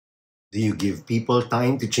Do you give people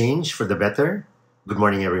time to change for the better? Good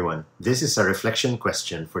morning, everyone. This is a reflection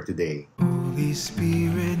question for today. Holy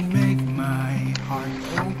Spirit, make my heart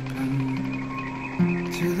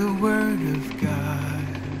open to the Word of God.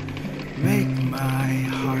 Make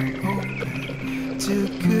my heart open to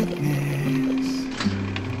goodness.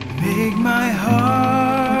 Make my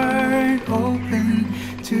heart open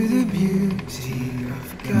to the beauty of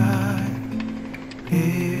God.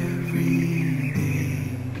 Every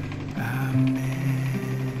day, amen.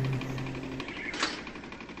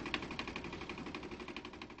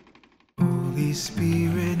 Holy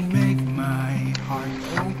Spirit, make my heart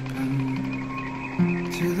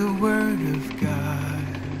open to the Word of God.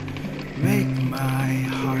 Make my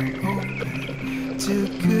heart open to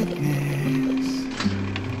goodness.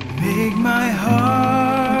 Make my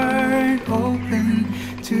heart open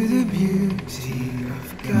to the beauty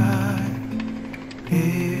of God.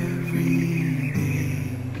 Every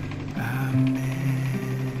day, amen.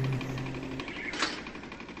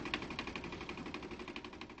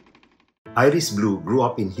 Iris Blue grew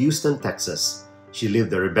up in Houston, Texas. She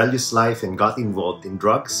lived a rebellious life and got involved in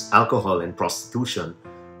drugs, alcohol, and prostitution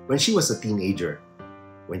when she was a teenager.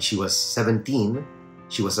 When she was 17,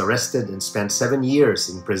 she was arrested and spent 7 years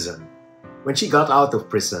in prison. When she got out of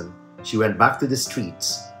prison, she went back to the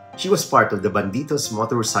streets. She was part of the Banditos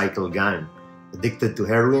motorcycle gang, addicted to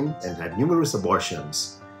heroin, and had numerous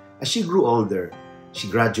abortions. As she grew older, she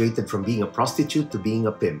graduated from being a prostitute to being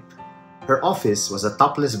a pimp. Her office was a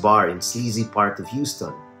topless bar in sleazy part of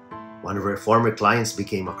Houston. One of her former clients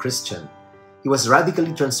became a Christian. He was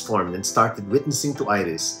radically transformed and started witnessing to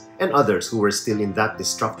Iris and others who were still in that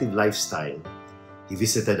destructive lifestyle. He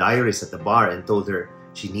visited Iris at the bar and told her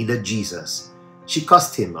she needed Jesus. She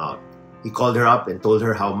cussed him out. He called her up and told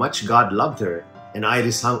her how much God loved her, and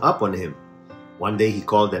Iris hung up on him. One day he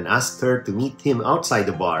called and asked her to meet him outside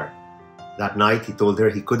the bar. That night he told her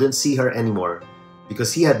he couldn't see her anymore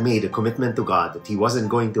because he had made a commitment to God that he wasn't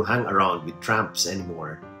going to hang around with tramps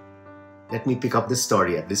anymore. Let me pick up the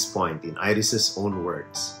story at this point in Iris's own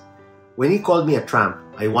words. When he called me a tramp,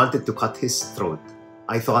 I wanted to cut his throat.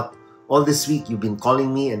 I thought, all this week you've been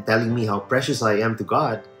calling me and telling me how precious I am to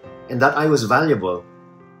God and that I was valuable.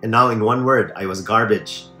 And now in one word, I was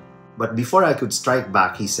garbage. But before I could strike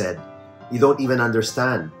back, he said, "You don't even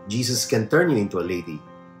understand. Jesus can turn you into a lady."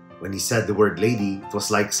 When he said the word lady, it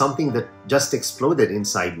was like something that just exploded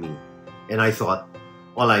inside me. And I thought,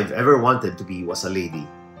 all I've ever wanted to be was a lady.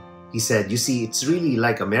 He said, "You see, it's really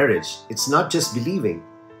like a marriage. It's not just believing.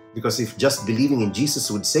 Because if just believing in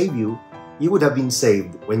Jesus would save you, you would have been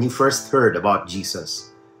saved when you first heard about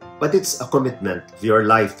Jesus. But it's a commitment of your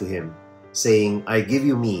life to Him, saying, I give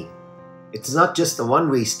you me. It's not just a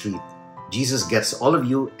one-way street. Jesus gets all of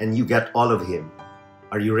you and you get all of Him.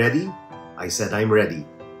 Are you ready?" I said, "I'm ready."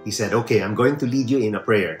 He said, "Okay, I'm going to lead you in a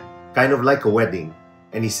prayer, kind of like a wedding."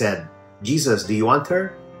 And he said, "Jesus, do you want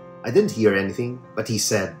her?" I didn't hear anything, but he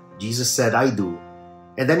said, "Jesus said, I do."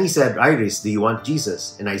 And then he said, "Iris, do you want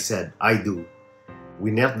Jesus?" And I said, "I do." We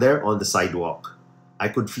knelt there on the sidewalk. I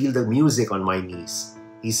could feel the music on my knees.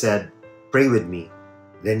 He said, "Pray with me."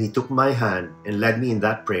 Then he took my hand and led me in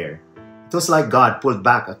that prayer. It was like God pulled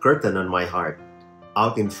back a curtain on my heart.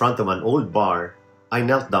 Out in front of an old bar, I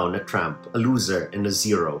knelt down a tramp, a loser, and a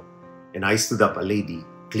zero. And I stood up a lady,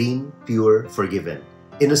 clean, pure, forgiven,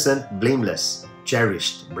 innocent, blameless,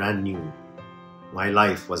 cherished, brand new. My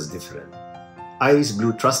life was different. Iris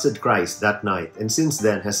Blue trusted Christ that night and since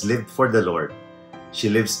then has lived for the Lord. She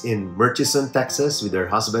lives in Murchison, Texas with her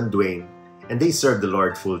husband Dwayne, and they serve the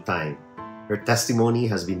Lord full time. Her testimony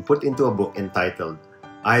has been put into a book entitled,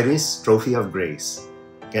 Iris, Trophy of Grace.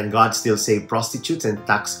 Can God still save prostitutes and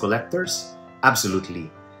tax collectors?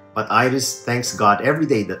 Absolutely. But Iris thanks God every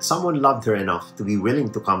day that someone loved her enough to be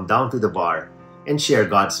willing to come down to the bar and share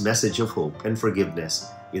God's message of hope and forgiveness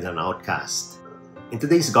with an outcast. In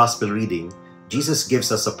today's gospel reading, Jesus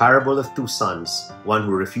gives us a parable of two sons, one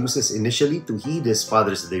who refuses initially to heed his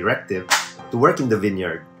father's directive to work in the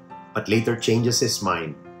vineyard, but later changes his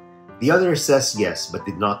mind. The other says yes, but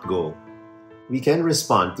did not go. We can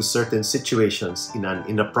respond to certain situations in an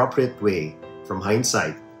inappropriate way from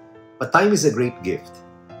hindsight, but time is a great gift.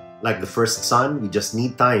 Like the first son, we just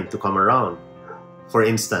need time to come around. For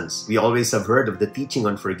instance, we always have heard of the teaching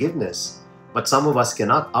on forgiveness, but some of us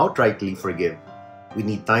cannot outrightly forgive. We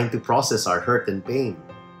need time to process our hurt and pain.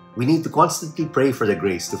 We need to constantly pray for the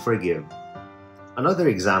grace to forgive. Another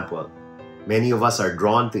example, many of us are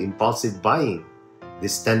drawn to impulsive buying.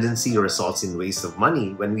 This tendency results in waste of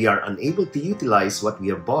money when we are unable to utilize what we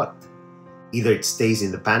have bought. Either it stays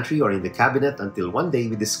in the pantry or in the cabinet until one day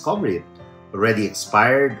we discover it already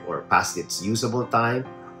expired or past its usable time,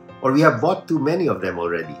 or we have bought too many of them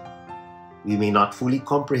already. We may not fully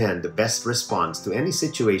comprehend the best response to any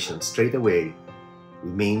situation straight away.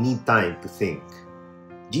 We may need time to think.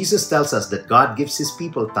 Jesus tells us that God gives His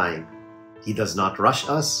people time. He does not rush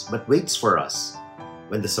us, but waits for us.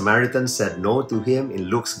 When the Samaritans said no to Him in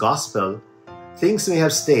Luke's Gospel, things may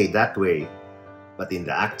have stayed that way, but in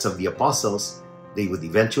the Acts of the Apostles, they would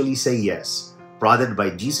eventually say yes, prodded by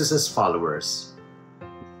Jesus' followers.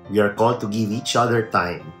 We are called to give each other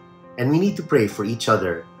time, and we need to pray for each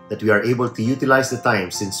other that we are able to utilize the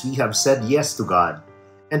time since we have said yes to God,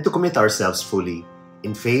 and to commit ourselves fully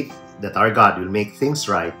in faith that our God will make things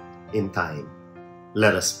right in time.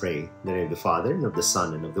 Let us pray. In the name of the Father, and of the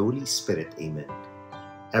Son, and of the Holy Spirit. Amen.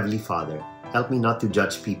 Heavenly Father, help me not to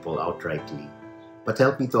judge people outrightly, but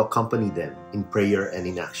help me to accompany them in prayer and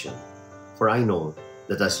in action. For I know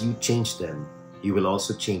that as you change them, you will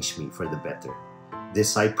also change me for the better.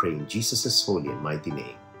 This I pray in Jesus' holy and mighty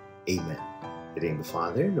name. Amen. In the name of the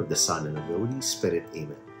Father, and of the Son, and of the Holy Spirit.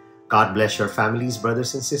 Amen. God bless your families,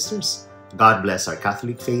 brothers and sisters. God bless our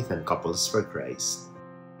Catholic faith and couples for Christ.